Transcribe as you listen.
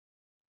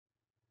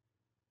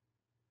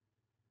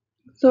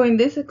So in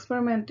this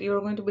experiment, you're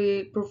going to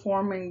be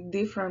performing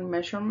different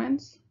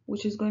measurements,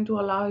 which is going to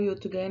allow you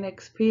to gain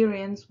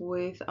experience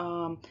with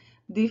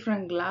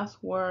different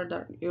glassware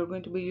that you're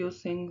going to be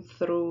using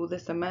through the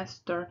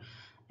semester,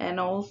 and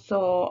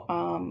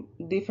also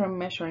different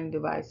measuring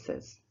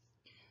devices.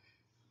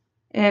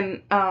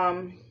 And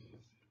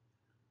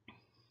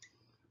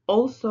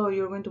also,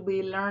 you're going to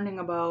be learning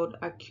about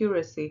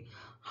accuracy,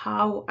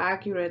 how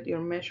accurate your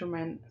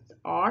measurements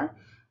are,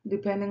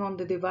 depending on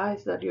the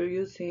device that you're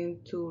using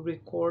to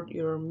record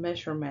your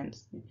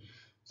measurements.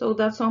 So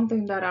that's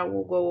something that I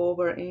will go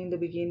over in the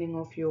beginning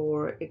of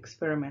your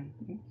experiment.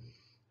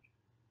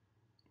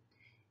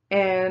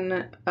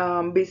 And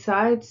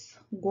besides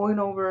going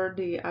over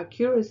the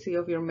accuracy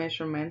of your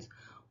measurements,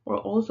 we're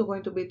also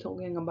going to be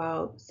talking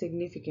about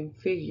significant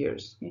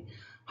figures.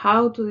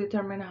 How to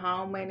determine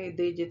how many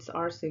digits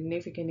are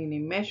significant in a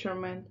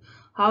measurement,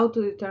 how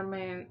to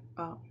determine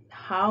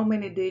how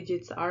many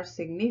digits are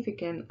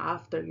significant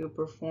after you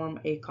perform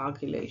a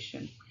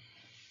calculation.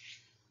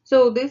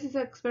 So this is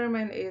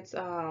experiment, it's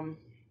a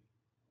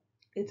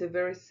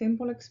very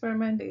simple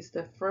experiment. It's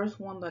the first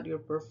one that you're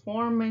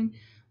performing.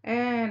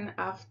 And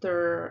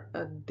after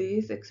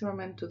this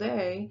experiment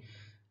today,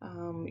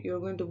 you're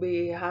going to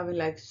be having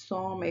like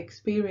some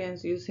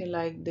experience using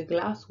like the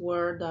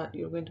glassware that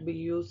you're going to be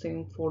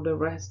using for the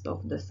rest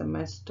of the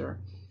semester.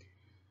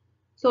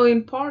 So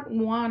in part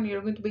one,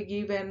 you're going to be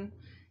given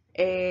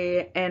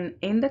an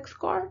index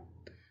card,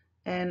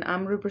 and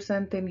I'm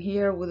representing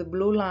here with the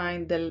blue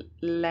line the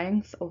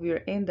length of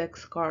your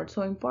index card.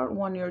 So in part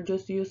one, you're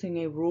just using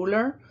a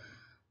ruler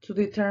to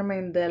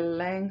determine the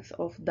length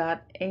of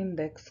that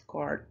index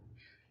card,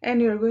 and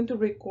you're going to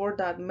record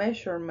that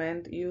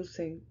measurement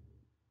using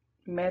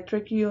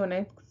metric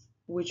units,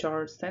 which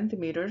are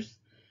centimeters,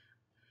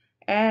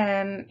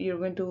 and you're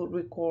going to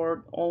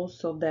record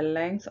also the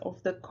length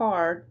of the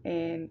card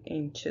in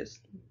inches.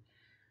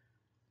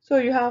 So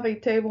you have a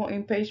table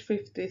in page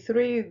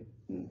 53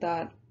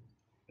 that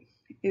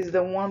is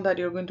the one that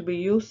you're going to be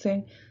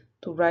using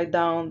to write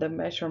down the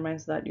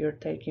measurements that you're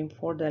taking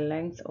for the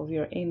length of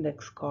your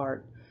index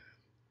card.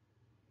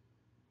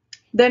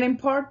 Then in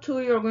part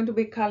two, you're going to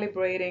be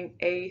calibrating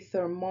a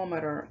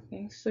thermometer.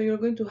 Okay? So you're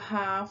going to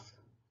have,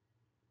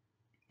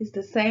 it's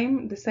the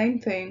same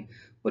thing,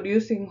 but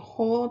using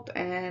hot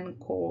and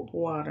cold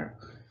water.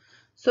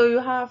 So you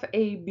have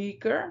a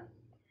beaker,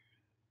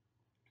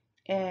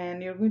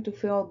 and you're going to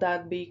fill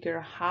that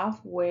beaker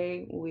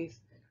halfway with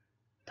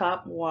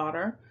tap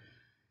water.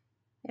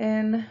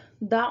 And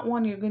that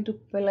one you're going to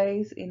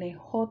place in a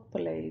hot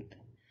plate,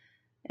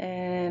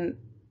 and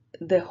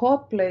the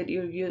hot plate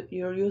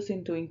you're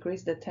using to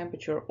increase the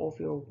temperature of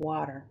your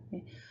water.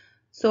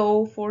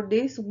 So for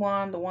this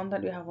one, the one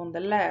that you have on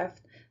the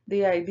left,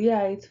 the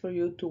idea is for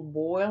you to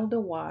boil the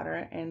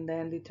water and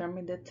then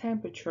determine the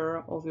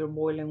temperature of your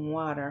boiling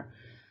water.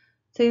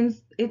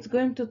 Since it's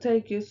going to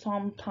take you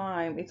some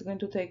time, it's going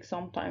to take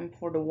some time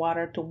for the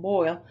water to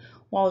boil.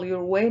 While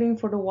you're waiting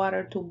for the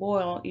water to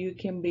boil, you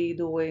can be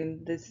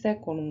doing the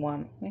second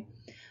one. Okay?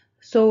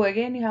 So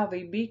again, you have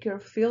a beaker,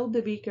 fill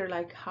the beaker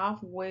like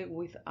halfway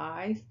with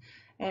ice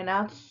and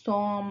add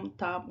some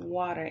tap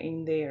water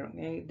in there.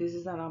 Okay? This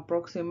is an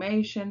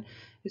approximation.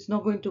 It's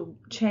not going to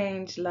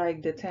change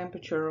like the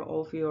temperature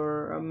of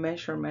your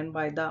measurement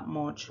by that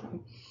much.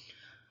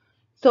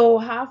 So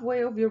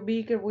halfway of your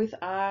beaker with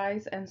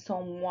ice and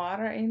some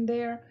water in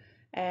there,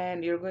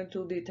 and you're going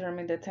to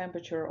determine the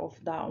temperature of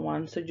that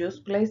one. So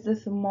just place the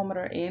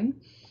thermometer in,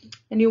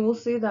 and you will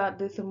see that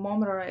the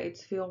thermometer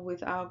is filled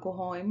with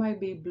alcohol. It might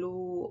be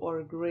blue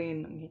or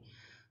green. Okay?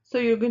 So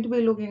you're going to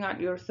be looking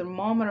at your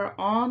thermometer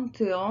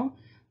until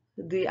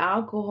the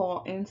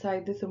alcohol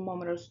inside the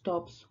thermometer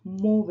stops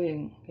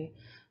moving. Okay?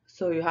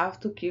 So you have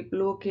to keep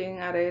looking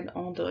at it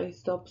until it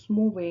stops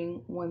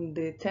moving. When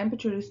the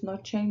temperature is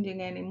not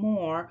changing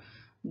anymore,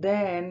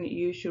 then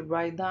you should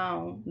write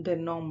down the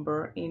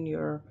number in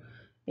your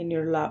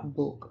lab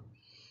book.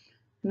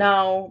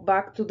 Now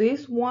back to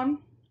this one.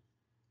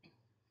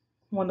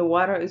 When the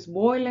water is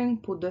boiling,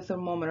 put the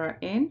thermometer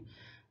in.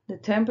 The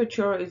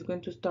temperature is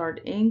going to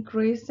start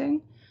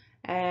increasing,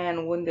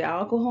 and when the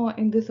alcohol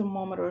in the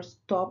thermometer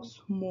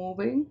stops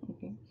moving,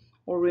 okay,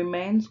 or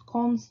remains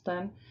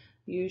constant,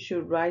 you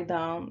should write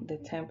down the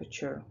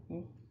temperature.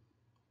 Okay.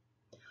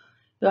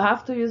 You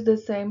have to use the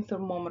same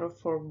thermometer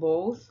for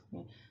both.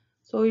 Okay.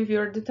 So if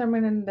you're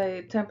determining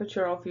the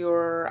temperature of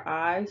your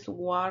ice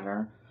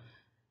water,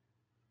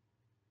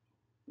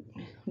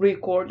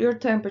 record your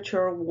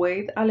temperature,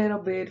 wait a little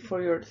bit for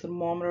your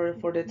thermometer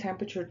for the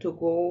temperature to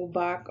go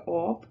back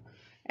up,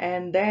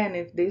 and then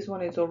if this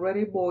one is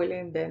already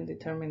boiling, then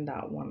determine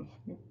that one.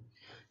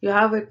 You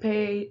have a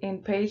page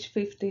in page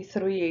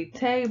 53, a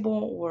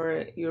table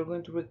where you're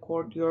going to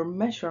record your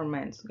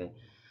measurements. Okay?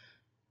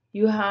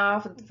 You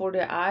have for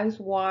the ice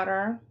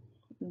water,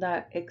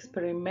 that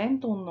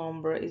experimental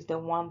number is the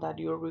one that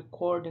you're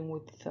recording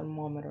with the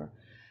thermometer.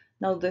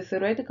 Now the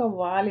theoretical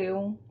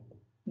value,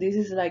 this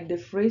is like the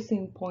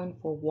freezing point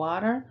for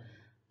water.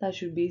 That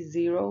should be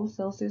 0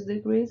 Celsius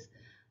degrees.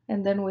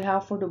 And then we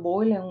have for the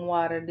boiling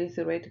water the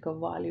theoretical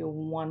value of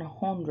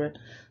 100.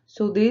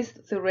 So these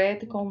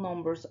theoretical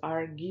numbers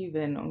are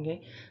given,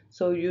 okay?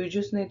 So you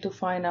just need to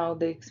find out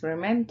the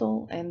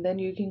experimental, and then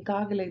you can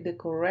calculate the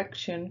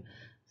correction,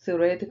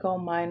 theoretical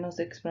minus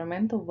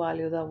experimental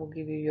value, that will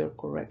give you your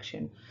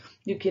correction.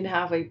 You can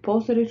have a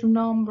positive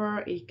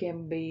number, it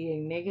can be a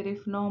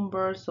negative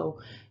number. So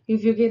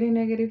if you get a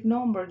negative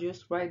number,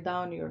 just write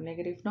down your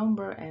negative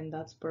number, and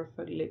that's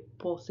perfectly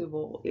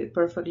possible. It's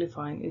perfectly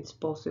fine, it's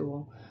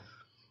possible.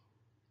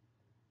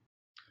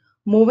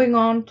 Moving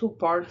on to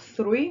part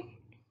 3.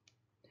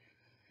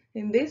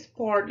 In this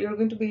part, you're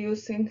going to be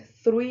using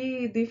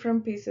 3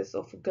 different pieces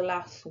of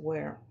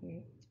glassware.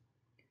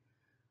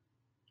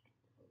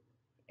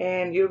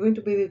 And you're going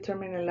to be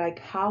determining like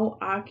how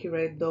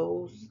accurate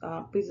those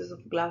pieces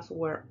of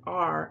glassware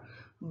are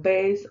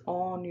based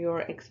on your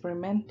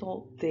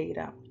experimental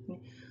data.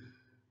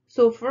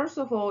 So first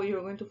of all,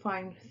 you're going to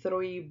find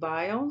 3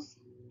 vials,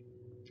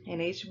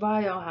 and each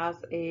vial has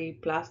a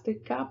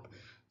plastic cap.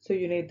 So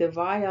you need the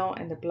vial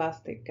and the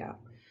plastic cap.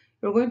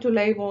 You're going to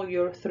label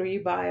your 3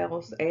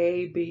 vials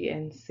A, B,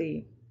 and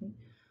C.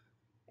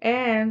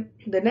 And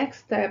the next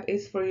step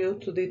is for you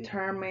to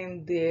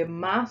determine the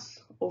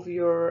mass of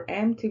your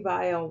empty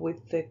vial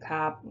with the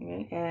cap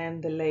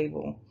and the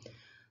label.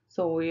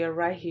 So we are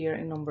right here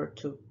in number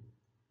 2.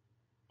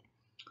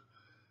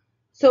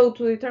 So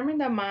to determine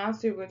the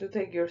mass, you're going to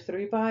take your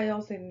 3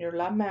 vials in your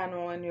lab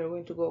manual, and you're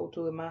going to go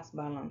to the mass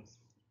balance.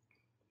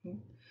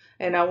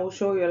 And I will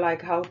show you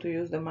like how to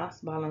use the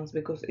mass balance,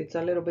 because it's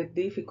a little bit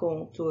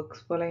difficult to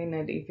explain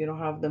it if you don't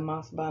have the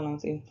mass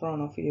balance in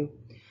front of you.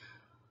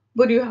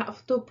 But you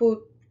have to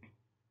put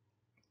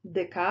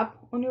the cap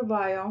on your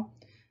vial,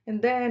 and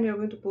then you're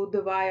going to put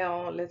the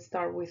vial. Let's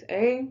start with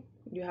A.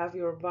 You have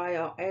your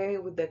vial A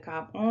with the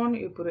cap on,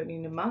 you put it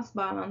in the mass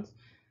balance,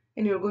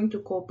 and you're going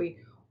to copy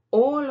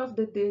all of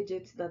the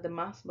digits that the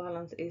mass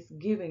balance is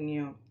giving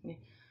you.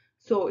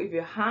 So if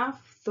you have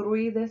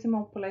 3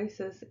 decimal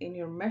places in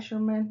your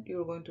measurement,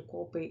 you're going to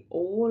copy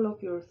all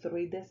of your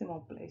 3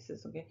 decimal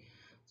places, okay?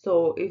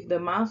 So if the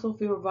mass of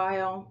your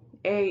vial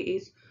A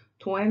is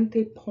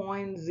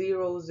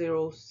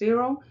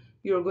 20.000,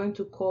 you're going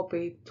to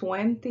copy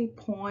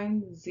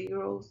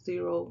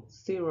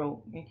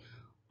 20.000, okay?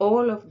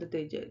 All of the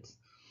digits.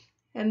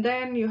 And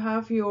then you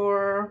have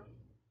your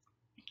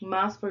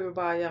mass for your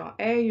vial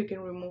A. You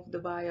can remove the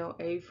vial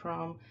A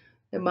from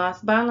the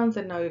mass balance,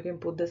 and now you can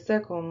put the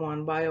second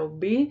one, vial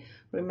B,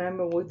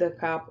 remember, with the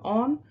cap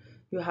on.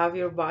 You have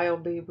your vial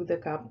B with the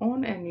cap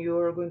on, and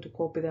you're going to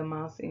copy the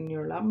mass in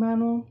your lab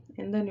manual,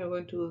 and then you're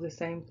going to do the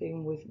same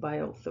thing with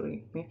vial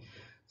 3. Okay?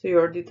 So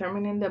you're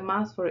determining the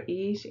mass for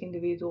each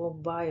individual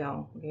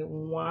vial, okay,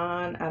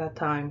 one at a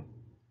time.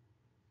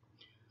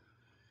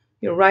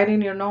 You're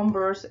writing your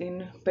numbers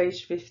in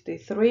page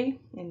 53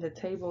 in the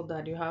table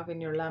that you have in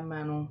your lab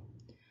manual.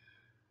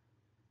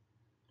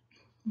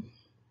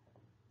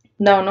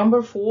 Now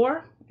number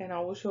 4, and I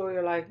will show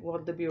you like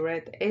what the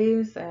burette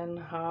is and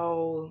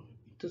how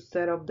to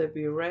set up the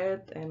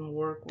burette and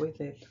work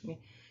with it.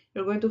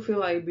 You're going to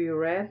fill a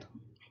burette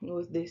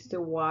with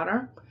distilled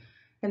water,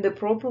 and the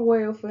proper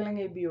way of filling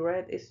a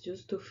burette is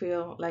just to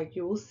fill, like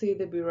you will see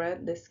the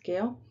burette, the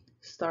scale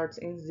starts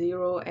in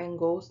 0 and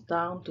goes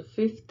down to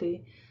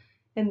 50,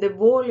 and the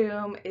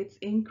volume, it's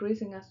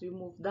increasing as you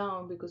move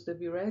down, because the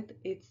burette,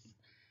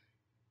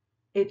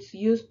 it's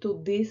used to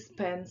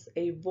dispense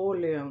a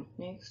volume.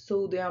 Okay?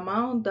 So the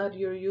amount that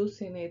you're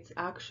using, it's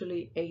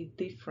actually a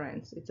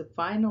difference. It's a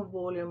final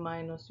volume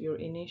minus your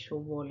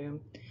initial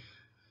volume.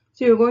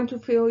 So you're going to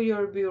fill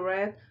your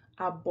burette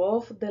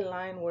above the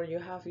line where you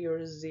have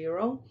your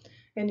 0,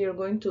 and you're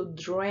going to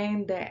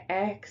drain the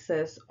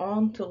excess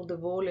until the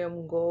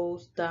volume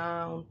goes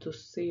down to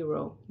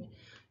 0.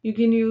 You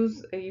can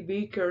use a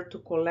beaker to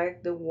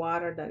collect the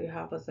water that you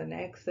have as an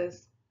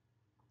excess,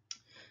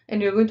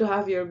 and you're going to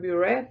have your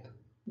burette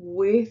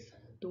with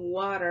the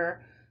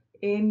water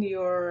in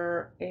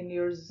your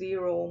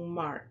 0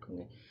 mark.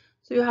 Okay?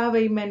 So you have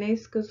a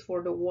meniscus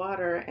for the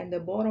water, and the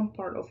bottom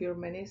part of your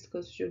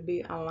meniscus should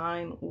be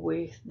aligned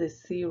with the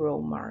 0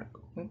 mark.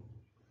 Okay?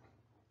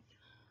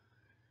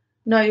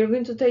 Now you're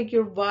going to take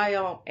your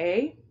vial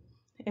A,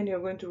 and you're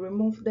going to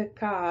remove the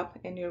cap,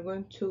 and you're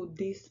going to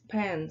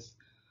dispense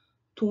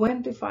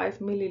 25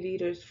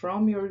 milliliters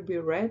from your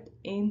burette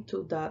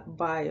into that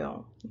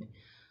vial.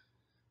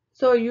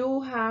 So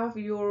you have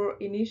your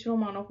initial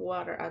amount of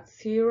water at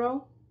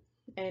 0,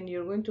 and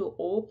you're going to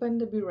open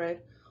the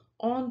burette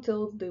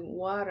until the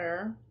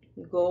water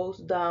goes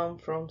down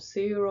from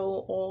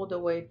 0 all the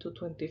way to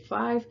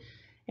 25,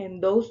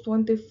 and those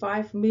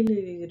 25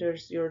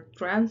 milliliters, you're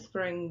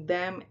transferring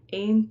them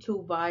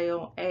into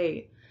vial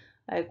A,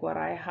 like what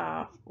I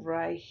have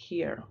right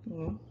here.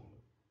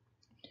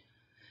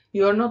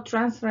 You're not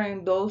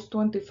transferring those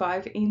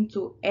 25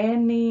 into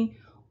any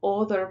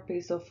other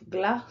piece of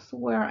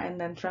glassware and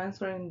then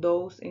transferring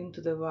those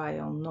into the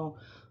vial. No,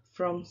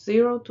 from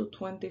 0 to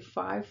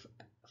 25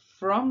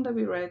 from the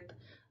burette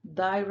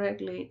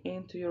directly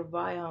into your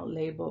vial,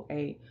 label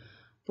A.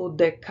 Put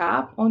the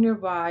cap on your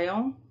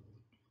vial,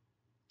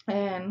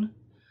 and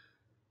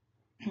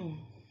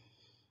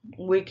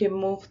we can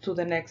move to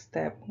the next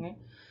step. Okay?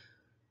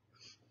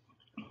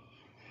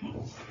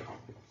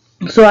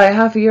 So I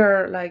have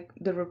here like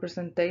the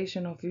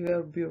representation of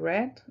your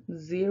burette,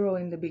 0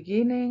 in the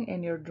beginning,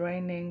 and you're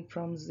draining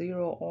from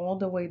 0 all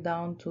the way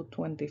down to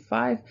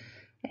 25,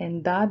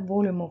 and that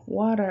volume of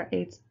water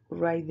is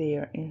right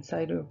there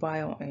inside your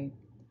vial A.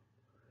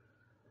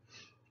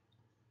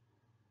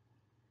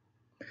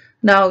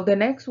 Now the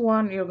next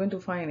one, you're going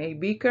to find a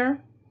beaker.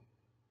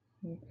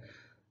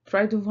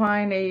 Try to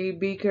find a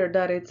beaker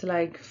that it's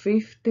like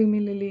 50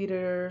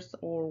 milliliters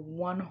or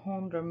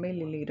 100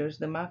 milliliters,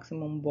 the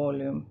maximum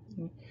volume.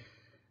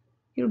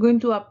 You're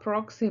going to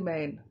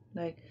approximate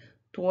like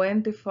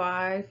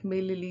 25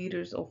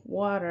 milliliters of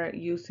water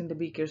using the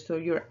beaker. So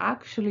you're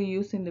actually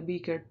using the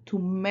beaker to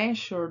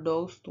measure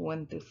those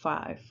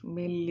 25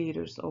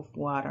 milliliters of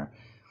water.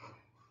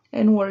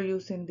 And we're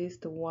using this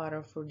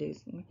water for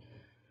this.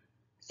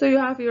 So you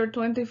have your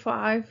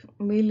 25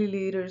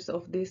 milliliters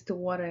of distilled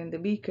water in the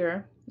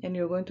beaker, and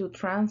you're going to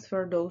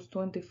transfer those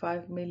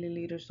 25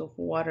 milliliters of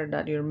water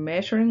that you're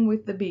measuring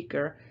with the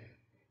beaker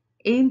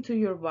into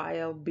your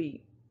vial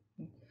B.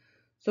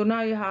 So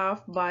now you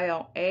have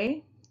vial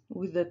A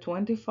with the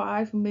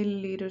 25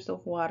 milliliters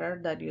of water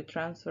that you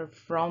transfer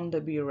from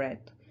the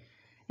burette.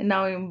 And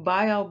now in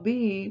vial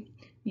B,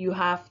 you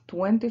have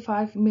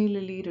 25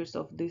 milliliters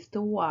of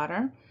distilled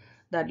water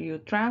that you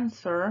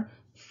transfer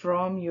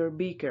from your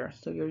beaker.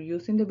 So you're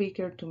using the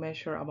beaker to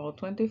measure about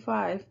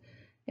 25,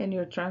 and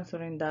you're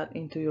transferring that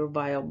into your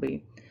vial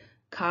B.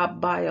 Cap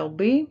vial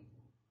B,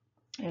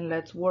 and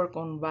let's work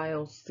on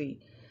vial C.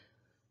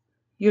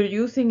 You're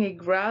using a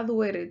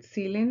graduated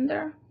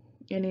cylinder,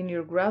 and in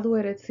your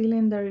graduated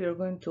cylinder, you're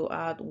going to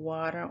add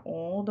water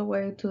all the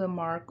way to the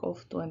mark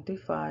of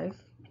 25.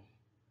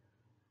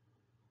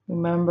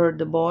 Remember,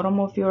 the bottom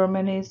of your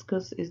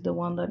meniscus is the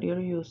one that you're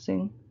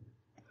using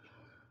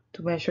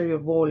to measure your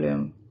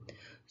volume.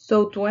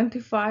 So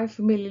 25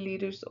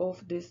 milliliters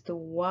of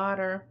distilled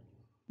water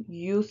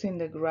using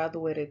the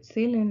graduated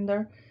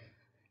cylinder,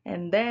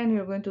 and then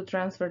you're going to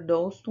transfer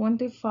those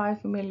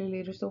 25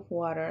 milliliters of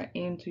water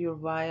into your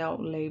vial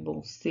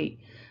labeled C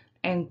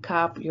and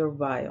cap your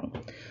vial.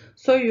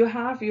 So you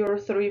have your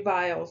 3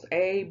 vials,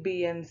 A,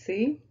 B, and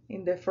C.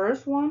 In the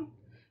first one,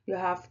 you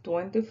have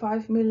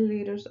 25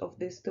 milliliters of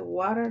distilled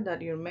water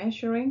that you're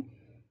measuring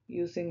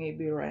using a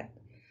burette.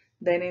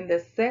 Then in the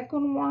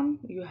second one,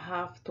 you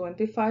have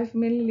 25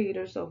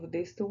 milliliters of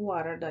distilled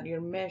water that you're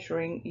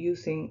measuring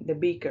using the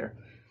beaker.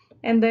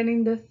 And then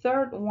in the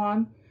third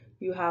one,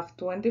 you have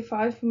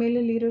 25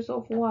 milliliters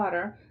of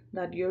water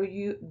that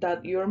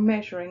you're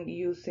measuring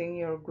using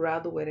your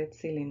graduated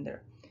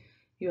cylinder.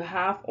 You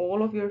have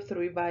all of your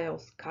 3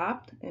 vials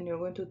capped, and you're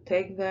going to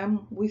take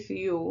them with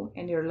you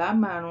in your lab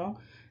manual,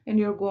 and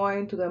you're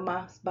going to the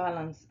mass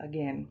balance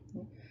again.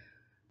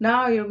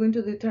 Now you're going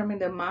to determine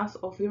the mass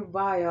of your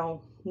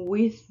vial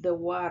with the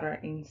water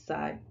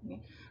inside.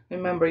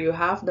 Remember, you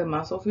have the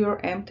mass of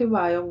your empty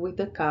vial with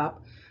the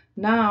cap.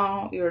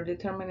 Now you're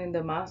determining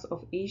the mass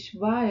of each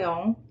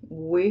vial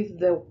with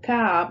the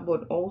cap,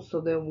 but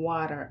also the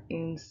water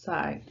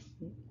inside.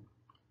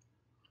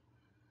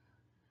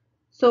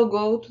 So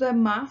go to the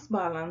mass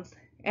balance,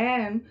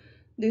 and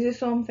this is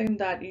something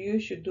that you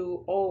should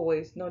do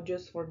always, not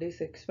just for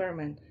this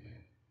experiment.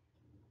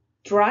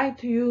 Try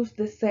to use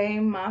the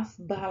same mass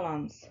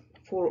balance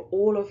for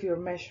all of your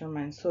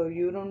measurements, so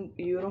you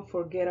don't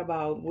forget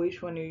about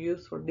which one you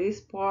use for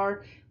this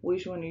part,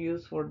 which one you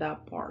use for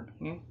that part.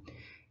 Okay?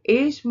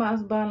 Each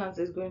mass balance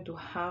is going to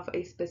have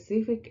a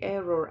specific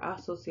error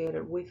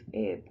associated with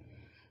it.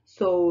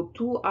 So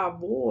to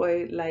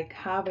avoid like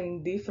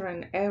having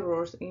different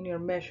errors in your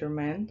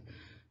measurement,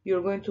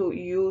 you're going to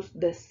use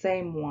the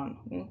same one.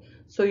 Okay?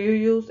 So you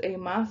use a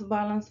mass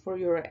balance for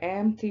your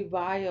empty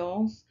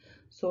vials.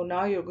 So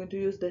now you're going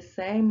to use the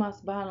same mass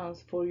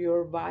balance for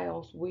your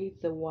vials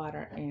with the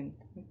water in.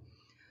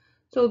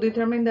 So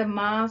determine the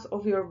mass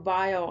of your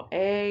vial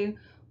A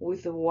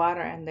with the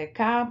water and the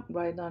cap.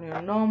 Write down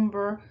your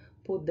number.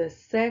 Put the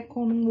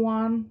second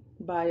one,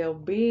 vial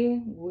B,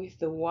 with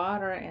the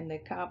water and the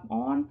cap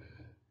on.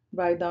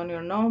 Write down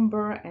your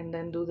number, and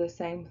then do the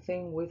same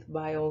thing with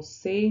vial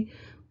C,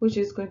 which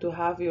is going to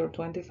have your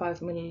 25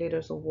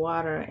 milliliters of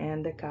water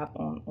and the cap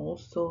on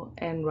also,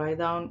 and write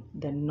down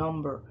the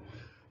number.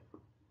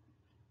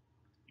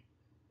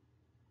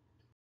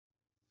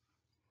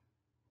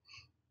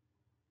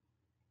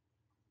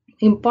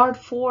 In part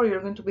 4,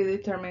 you're going to be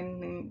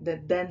determining the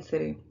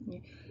density.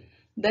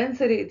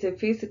 Density is a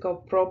physical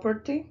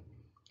property.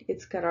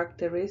 It's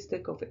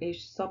characteristic of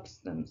each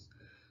substance.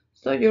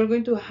 So you're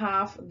going to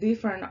have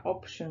different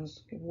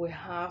options. We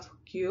have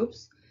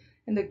cubes,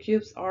 and the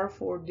cubes are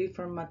for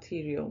different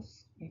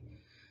materials.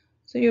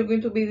 So you're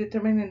going to be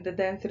determining the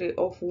density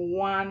of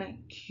 1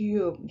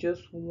 cube,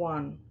 just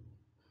one.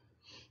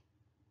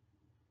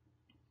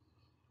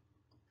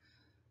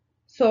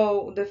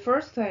 So the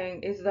first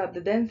thing is that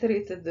the density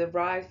is a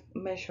derived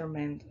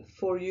measurement.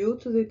 For you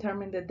to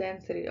determine the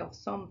density of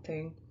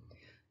something,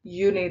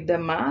 you need the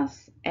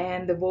mass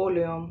and the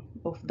volume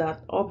of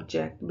that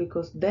object,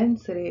 because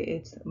density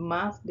is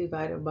mass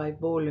divided by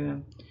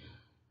volume.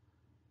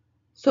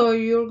 So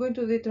you're going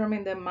to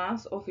determine the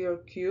mass of your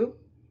cube.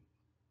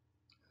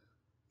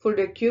 For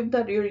the cube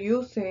that you're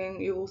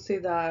using, you will see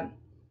that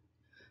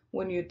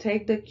when you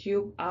take the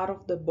cube out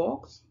of the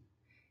box,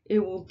 it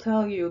will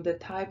tell you the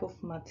type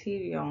of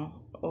material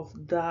of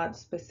that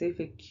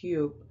specific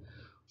cube.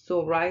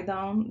 So write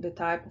down the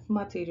type of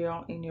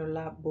material in your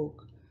lab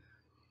book.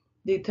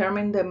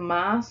 Determine the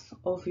mass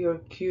of your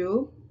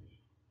cube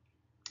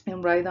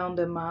and write down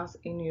the mass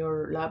in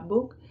your lab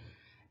book.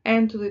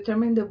 And to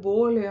determine the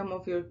volume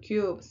of your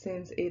cube,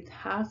 since it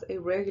has a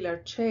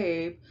regular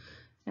shape,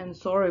 and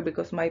sorry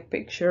because my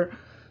picture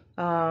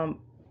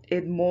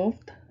it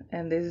moved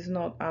and this is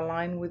not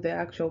aligned with the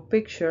actual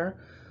picture,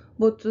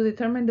 but to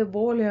determine the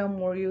volume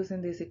we're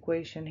using this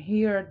equation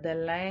here. The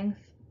length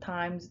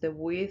times the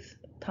width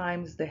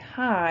times the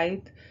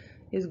height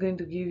is going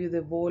to give you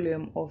the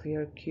volume of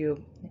your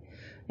cube.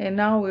 And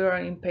now we are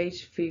in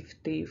page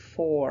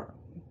 54.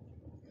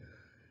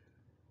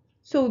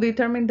 So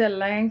determine the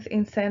length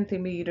in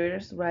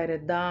centimeters, write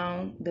it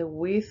down, the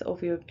width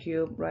of your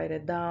cube, write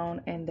it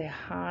down, and the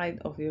height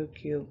of your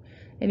cube.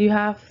 And you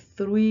have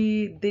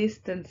three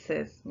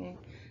distances.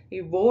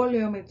 A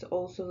volume is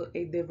also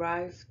a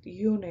derived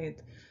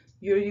unit.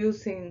 You're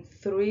using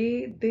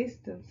three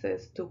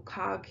distances to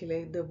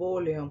calculate the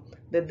volume.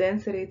 The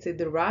density is a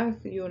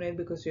derived unit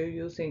because you're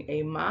using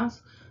a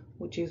mass,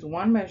 which is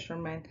one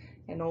measurement,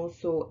 and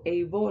also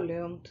a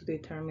volume to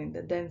determine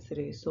the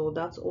density. So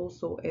that's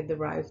also a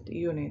derived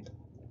unit.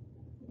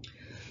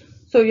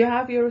 So you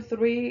have your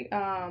three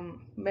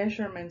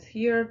measurements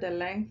here, the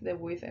length, the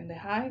width, and the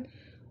height.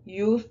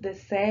 Use the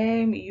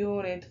same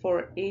unit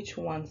for each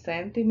one: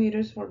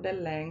 centimeters for the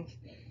length,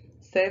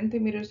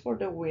 centimeters for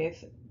the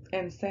width,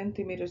 and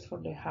centimeters for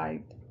the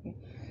height.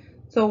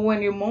 So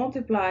when you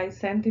multiply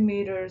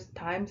centimeters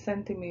times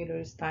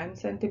centimeters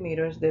times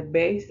centimeters, the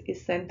base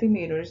is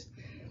centimeters.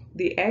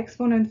 The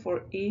exponent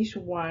for each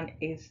one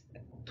is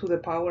to the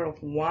power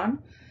of 1.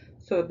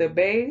 So the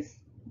base,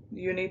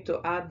 you need to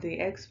add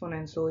the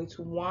exponent. So it's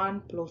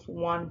 1 plus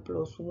 1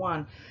 plus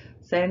 1.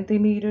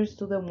 Centimeters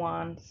to the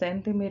 1,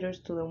 centimeters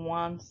to the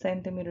 1,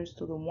 centimeters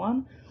to the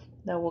 1.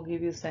 That will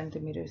give you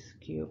centimeters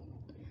cubed.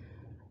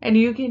 And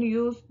you can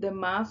use the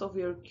mass of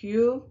your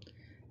cube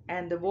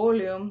and the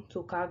volume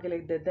to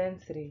calculate the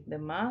density. The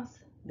mass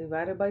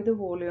divided by the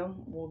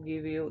volume will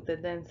give you the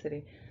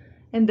density.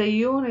 And the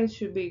unit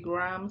should be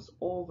grams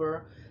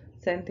over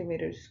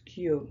centimeters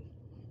cubed.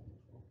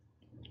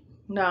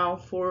 Now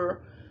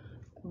for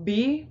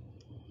B,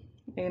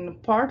 in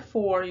part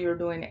 4, you're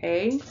doing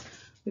A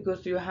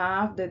because you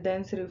have the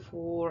density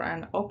for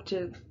an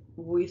object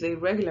with a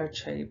regular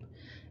shape.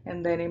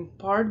 And then in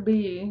part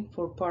B,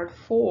 for part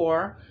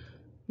 4,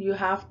 you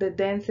have the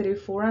density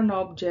for an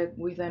object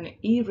with an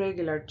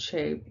irregular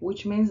shape,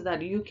 which means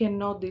that you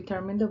cannot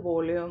determine the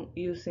volume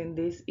using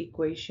this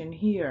equation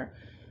here.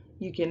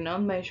 You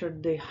cannot measure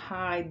the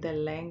height, the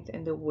length,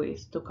 and the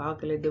width to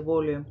calculate the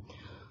volume.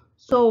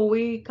 So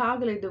we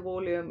calculate the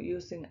volume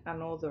using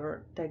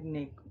another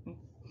technique.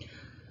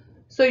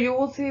 So you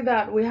will see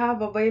that we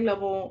have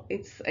available,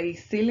 it's a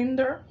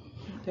cylinder.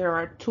 There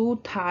are two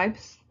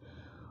types.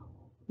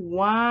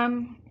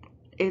 One,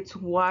 it's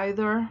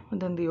wider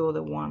than the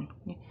other one.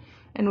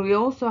 And we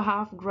also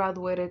have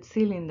graduated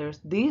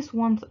cylinders. These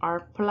ones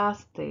are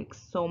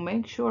plastics, so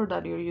make sure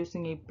that you're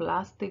using a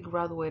plastic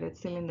graduated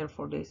cylinder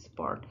for this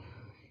part.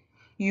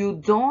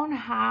 You don't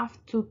have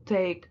to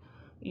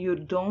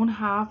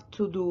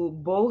do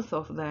both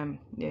of them.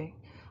 Okay?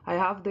 I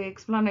have the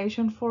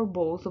explanation for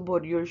both,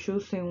 but you're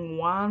choosing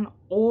one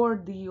or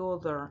the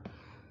other.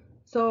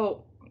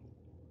 So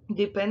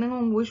depending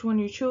on which one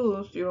you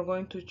choose, you're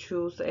going to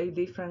choose a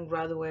different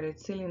graduated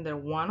cylinder.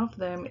 One of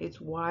them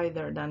is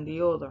wider than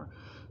the other.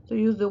 So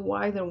use the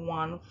wider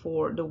one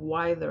for the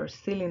wider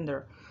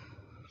cylinder.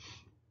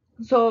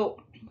 So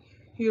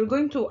you're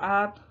going to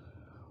add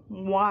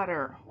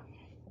water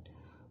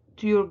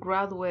to your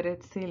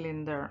graduated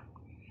cylinder.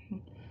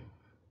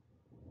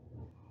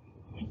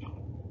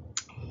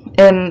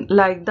 And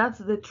like that's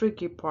the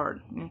tricky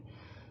part.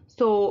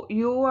 So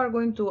you are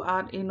going to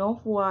add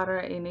enough water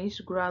in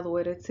each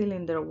graduated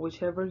cylinder,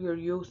 whichever you're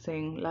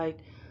using. Like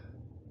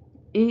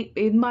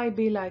it might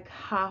be like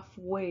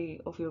halfway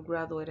of your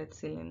graduated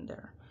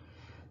cylinder.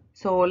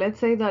 So let's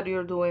say that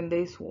you're doing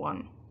this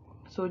one.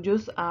 So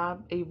just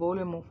add a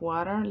volume of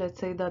water. Let's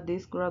say that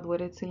this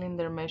graduated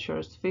cylinder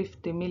measures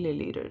 50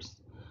 milliliters.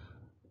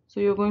 So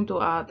you're going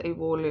to add a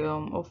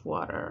volume of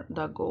water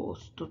that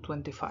goes to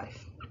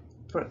 25,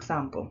 for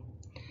example.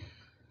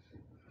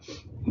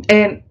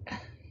 And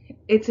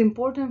it's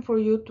important for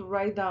you to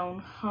write down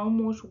how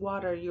much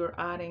water you're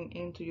adding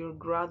into your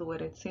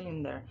graduated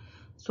cylinder.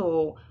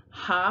 So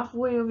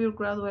halfway of your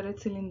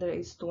graduated cylinder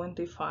is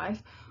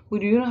 25,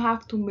 but you don't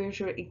have to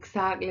measure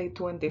exactly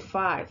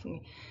 25.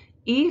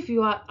 If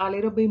you add a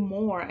little bit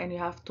more and you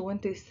have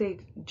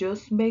 26,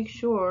 just make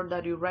sure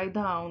that you write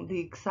down the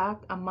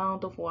exact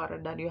amount of water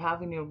that you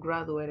have in your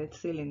graduated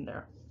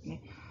cylinder.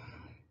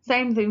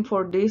 Same thing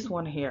for this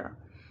one here.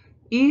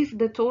 If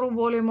the total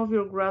volume of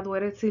your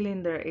graduated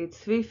cylinder is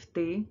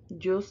 50,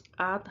 just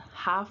add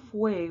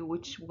halfway,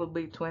 which will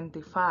be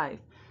 25.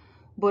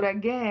 But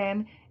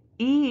again,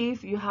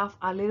 if you have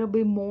a little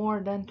bit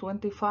more than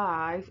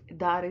 25,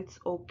 that it's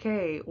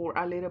okay, or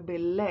a little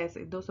bit less,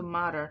 it doesn't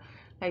matter,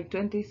 like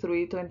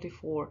 23,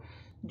 24.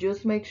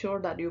 Just make sure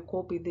that you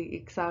copy the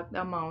exact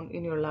amount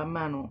in your lab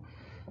manual.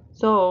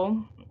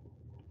 So,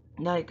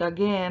 like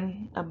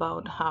again,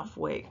 about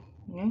halfway,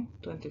 okay?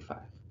 25.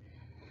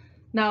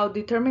 Now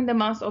determine the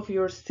mass of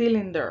your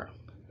cylinder.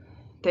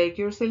 Take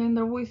your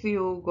cylinder with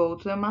you, go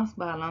to the mass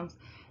balance,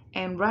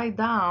 and write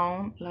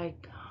down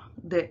like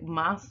the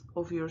mass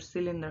of your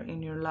cylinder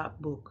in your lab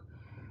book.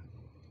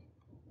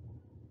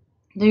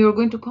 Then you're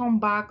going to come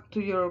back to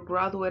your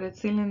graduated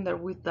cylinder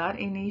with that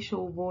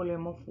initial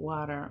volume of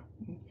water.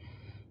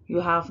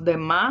 You have the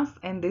mass,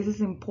 and this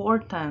is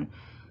important.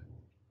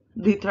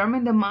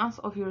 Determine the mass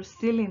of your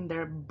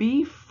cylinder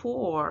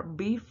before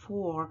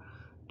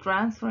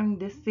transferring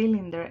the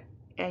cylinder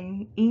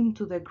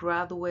into the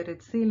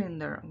graduated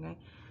cylinder. Okay?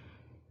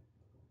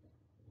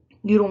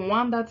 You don't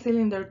want that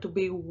cylinder to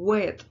be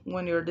wet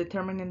when you're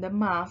determining the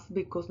mass,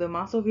 because the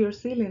mass of your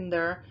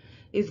cylinder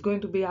is going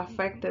to be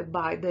affected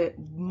by the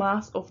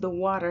mass of the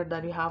water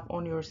that you have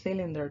on your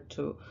cylinder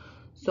too.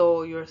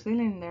 So your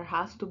cylinder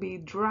has to be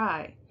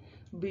dry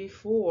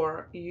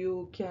before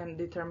you can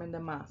determine the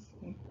mass.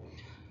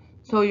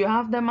 So you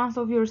have the mass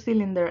of your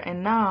cylinder,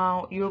 and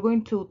now you're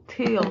going to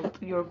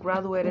tilt your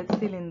graduated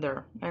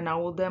cylinder, and I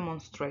will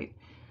demonstrate.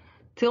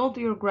 Tilt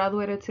your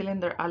graduated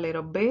cylinder a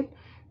little bit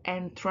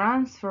and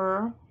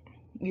transfer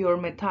your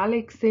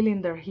metallic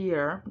cylinder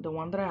here, the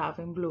one that I have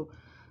in blue,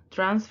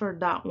 transfer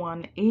that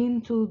one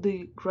into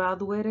the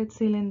graduated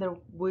cylinder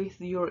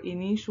with your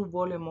initial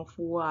volume of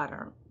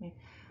water.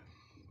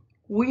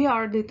 We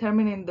are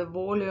determining the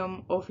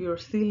volume of your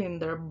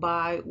cylinder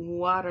by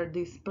water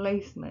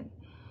displacement.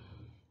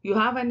 You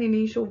have an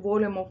initial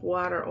volume of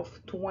water of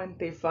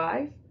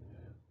 25,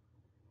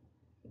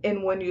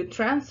 and when you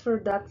transfer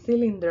that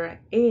cylinder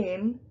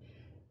in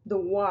the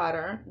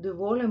water, the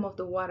volume of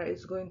the water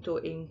is going to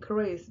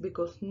increase,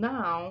 because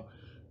now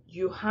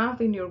you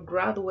have in your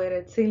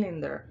graduated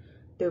cylinder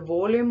the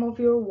volume of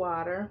your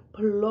water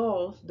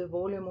plus the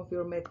volume of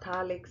your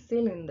metallic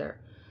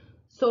cylinder.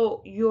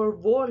 So your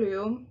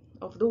volume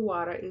of the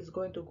water is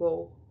going to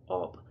go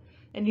up,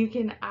 and you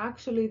can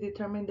actually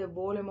determine the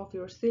volume of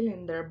your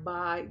cylinder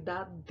by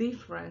that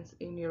difference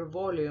in your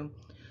volume.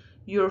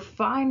 Your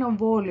final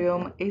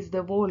volume is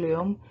the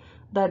volume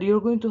that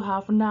you're going to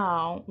have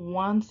now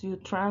once you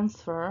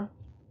transfer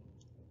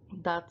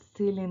that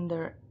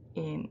cylinder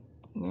in.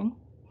 Okay?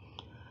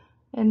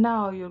 And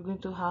now you're going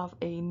to have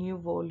a new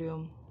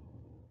volume.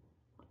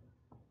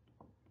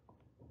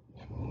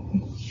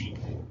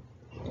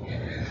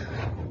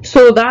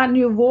 So that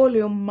new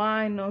volume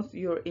minus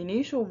your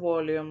initial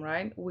volume,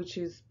 right, which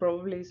is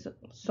probably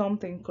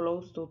something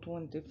close to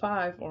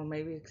 25 or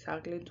maybe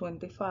exactly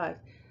 25,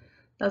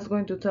 that's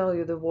going to tell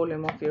you the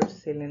volume of your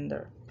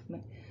cylinder.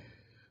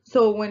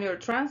 So when you're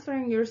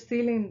transferring your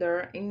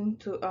cylinder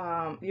into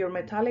your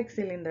metallic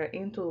cylinder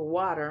into the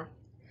water,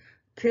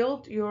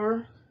 tilt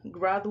your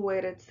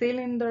graduated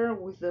cylinder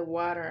with the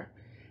water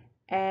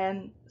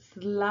and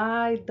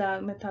slide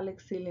that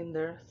metallic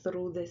cylinder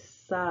through the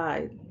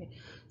side,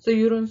 so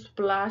you don't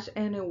splash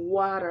any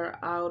water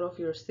out of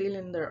your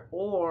cylinder,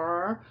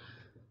 or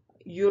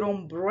you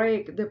don't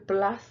break the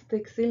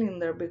plastic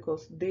cylinder,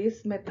 because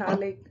this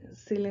metallic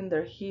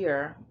cylinder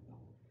here,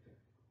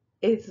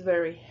 it's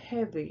very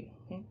heavy.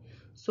 Okay?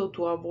 So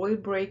to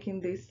avoid breaking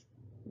this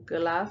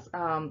glass,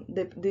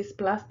 this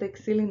plastic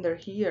cylinder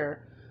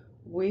here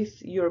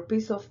with your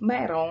piece of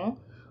metal,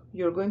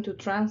 you're going to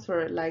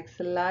transfer it like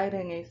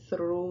sliding it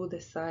through the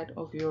side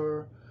of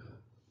your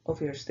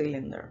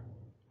cylinder.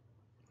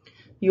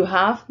 You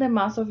have the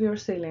mass of your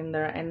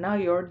cylinder, and now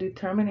you're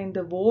determining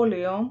the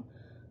volume.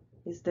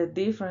 Is the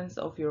difference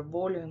of your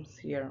volumes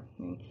here.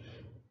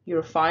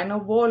 Your final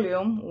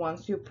volume,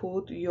 once you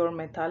put your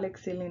metallic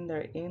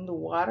cylinder in the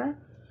water,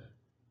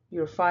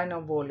 your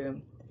final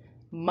volume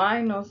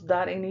minus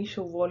that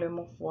initial volume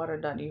of water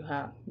that you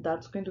have,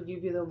 that's going to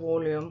give you the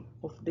volume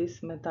of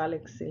this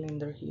metallic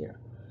cylinder here.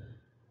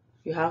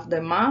 You have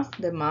the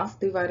mass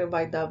divided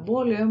by that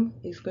volume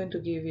is going to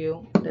give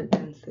you the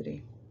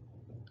density.